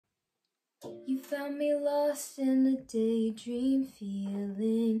You found me lost in a daydream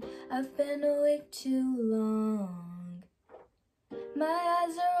feeling. I've been awake too long. My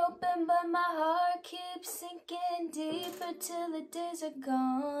eyes are open, but my heart keeps sinking deeper till the days are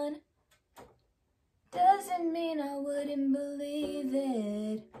gone. Doesn't mean I wouldn't believe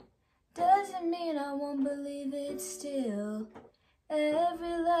it. Doesn't mean I won't believe it still.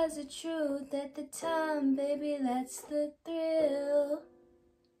 Every lie's a truth at the time, baby, that's the thrill.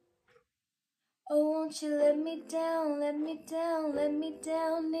 Oh, won't you let me down, let me down, let me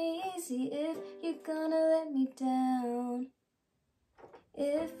down easy if you're gonna let me down.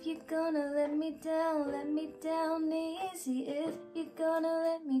 If you're gonna let me down easy if you're gonna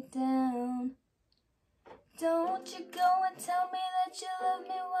let me down. Don't you go and tell me that you love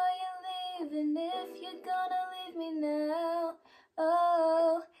me while you're leaving if you're gonna leave me now.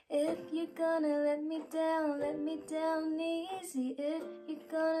 If you're gonna let me down easy if you're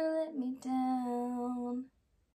gonna